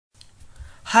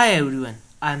Hi everyone,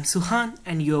 I am Suhan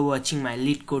and you are watching my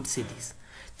LeetCode series.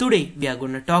 Today we are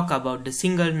going to talk about the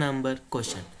single number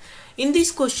question. In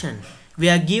this question, we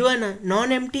are given a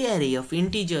non-empty array of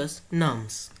integers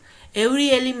nums.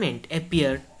 Every element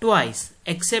appears twice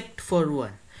except for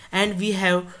one, and we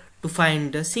have to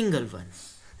find the single one.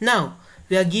 Now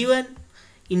we are given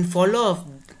in follow of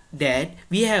that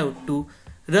we have to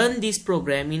run this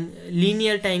program in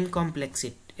linear time complexity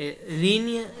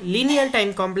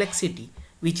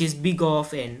which is big O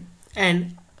of n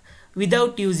and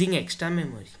without using extra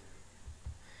memory.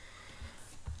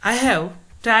 I have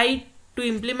tried to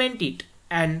implement it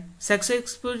and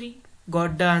successfully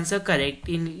got the answer correct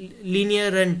in linear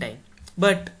runtime.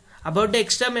 But about the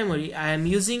extra memory, I am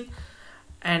using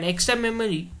an extra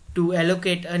memory to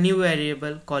allocate a new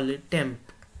variable called temp.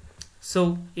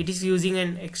 So it is using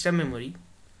an extra memory.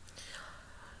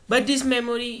 But this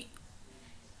memory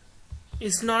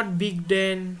is not big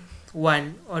than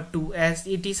 1 or 2 as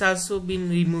it is also been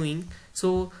removing.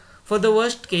 So for the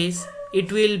worst case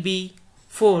it will be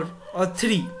 4 or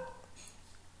 3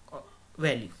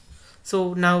 value.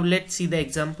 So now let's see the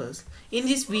examples. In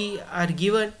this we are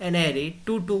given an array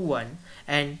 2 to 1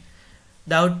 and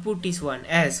the output is 1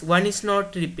 as 1 is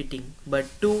not repeating but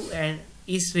 2 and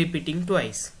is repeating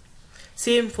twice.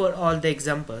 Same for all the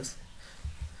examples.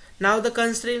 Now the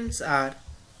constraints are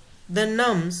the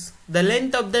nums, the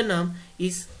length of the num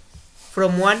is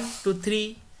from 1 to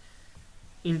 3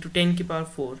 into 10 to the power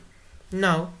 4.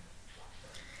 Now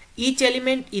each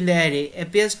element in the array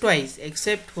appears twice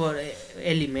except for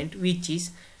element which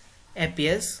is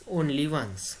appears only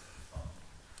once.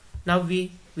 Now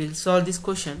we will solve this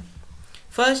question.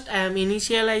 First I am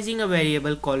initializing a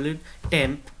variable called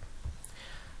temp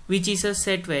which is a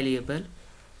set variable.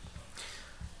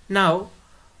 Now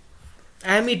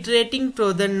I am iterating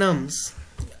through the nums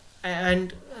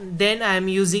and then I am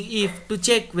using if to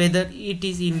check whether it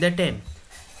is in the temp.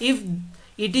 If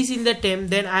it is in the temp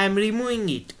then I am removing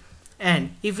it,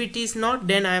 and if it is not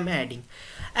then I am adding.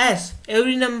 As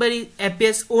every number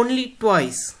appears only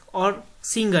twice or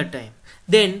single time,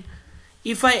 then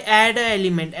if I add an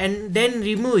element and then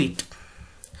remove it,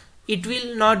 it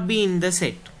will not be in the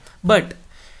set. But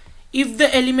if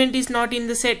the element is not in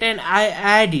the set and I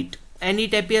add it and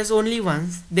it appears only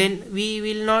once, then we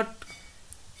will not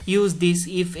use this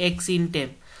if x in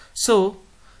temp. So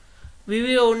we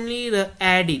will only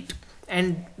add it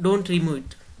and don't remove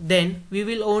it. Then we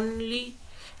will only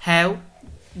have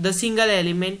the single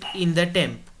element in the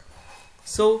temp.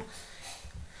 So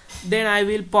then I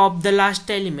will pop the last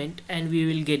element and we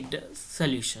will get the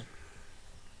solution.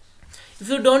 If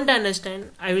you don't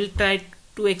understand, I will try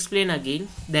to explain again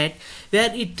that we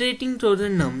are iterating through the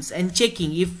nums and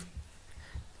checking if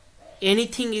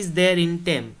anything is there in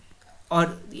temp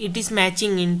or it is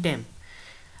matching in temp.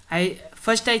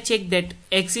 First I check that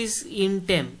x is in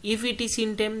temp. If it is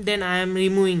in temp then I am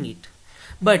removing it.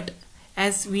 But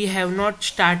as we have not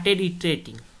started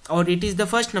iterating or it is the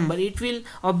first number, it will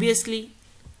obviously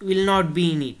will not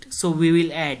be in it. So we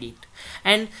will add it.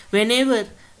 And whenever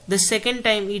the second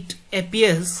time it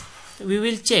appears, we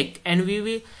will check and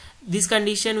this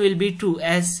condition will be true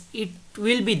as it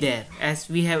will be there as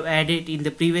we have added in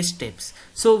the previous steps.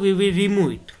 So we will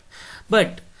remove it.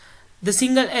 But the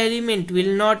single element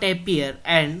will not appear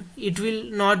and it will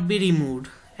not be removed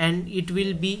and it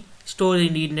will be stored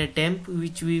in the temp,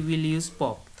 which we will use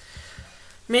pop.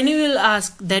 Many will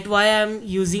ask that why I am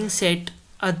using set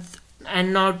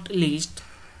and not list,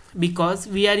 because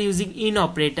we are using in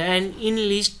operator, and in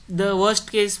list the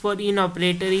worst case for in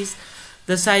operator is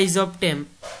the size of temp,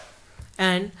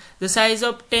 and the size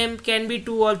of temp can be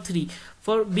 2 or 3.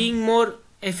 For being more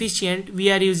efficient we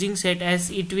are using set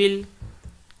as it will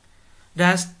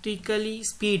drastically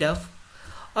speed up,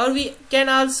 or we can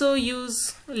also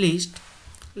use list.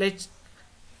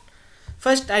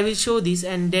 First I will show this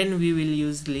and then we will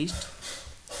use list.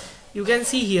 You can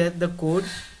see here the code.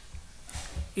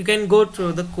 You can go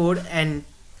through the code and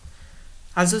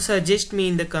also suggest me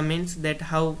in the comments that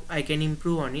how I can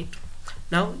improve on it.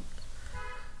 Now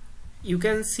you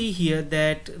can see here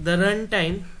that the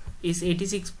runtime is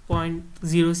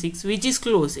 86.06, which is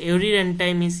close. Every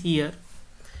runtime is here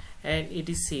and it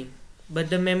is same, but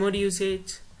the memory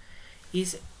usage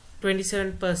is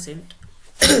 27%.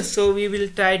 So we will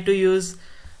try to use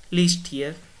list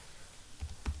here,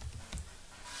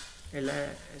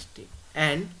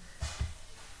 and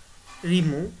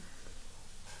remove,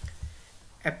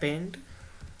 append.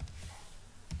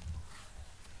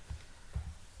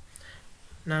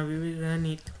 Now we will run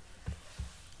it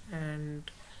and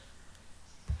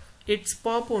it's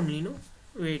pop only, no?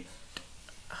 Wait,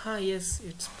 yes,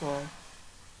 it's pop.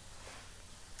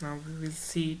 Now we will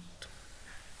see it.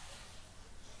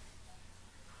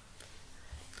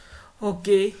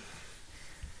 Okay,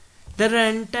 the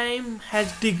runtime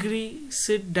has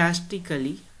decreased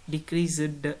drastically,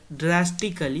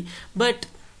 but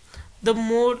the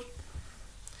more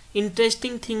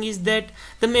interesting thing is that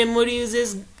the memory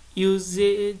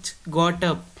usage got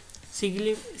up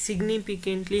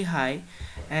significantly high,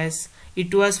 as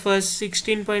it was first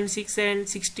 16.6 and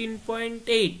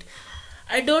 16.8.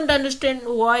 I don't understand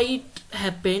why it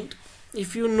happened.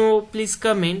 If you know, please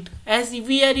comment, as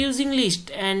we are using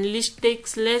list and list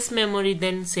takes less memory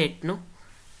than set, no?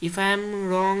 If I am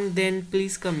wrong, then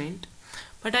please comment,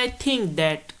 but I think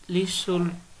that list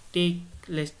should take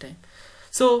less time.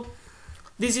 So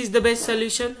this is the best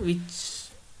solution which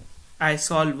I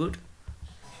solved,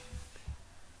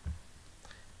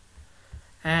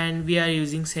 and we are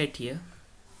using set here.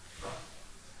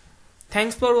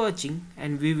 Thanks for watching,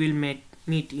 and we will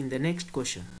meet in the next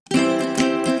question.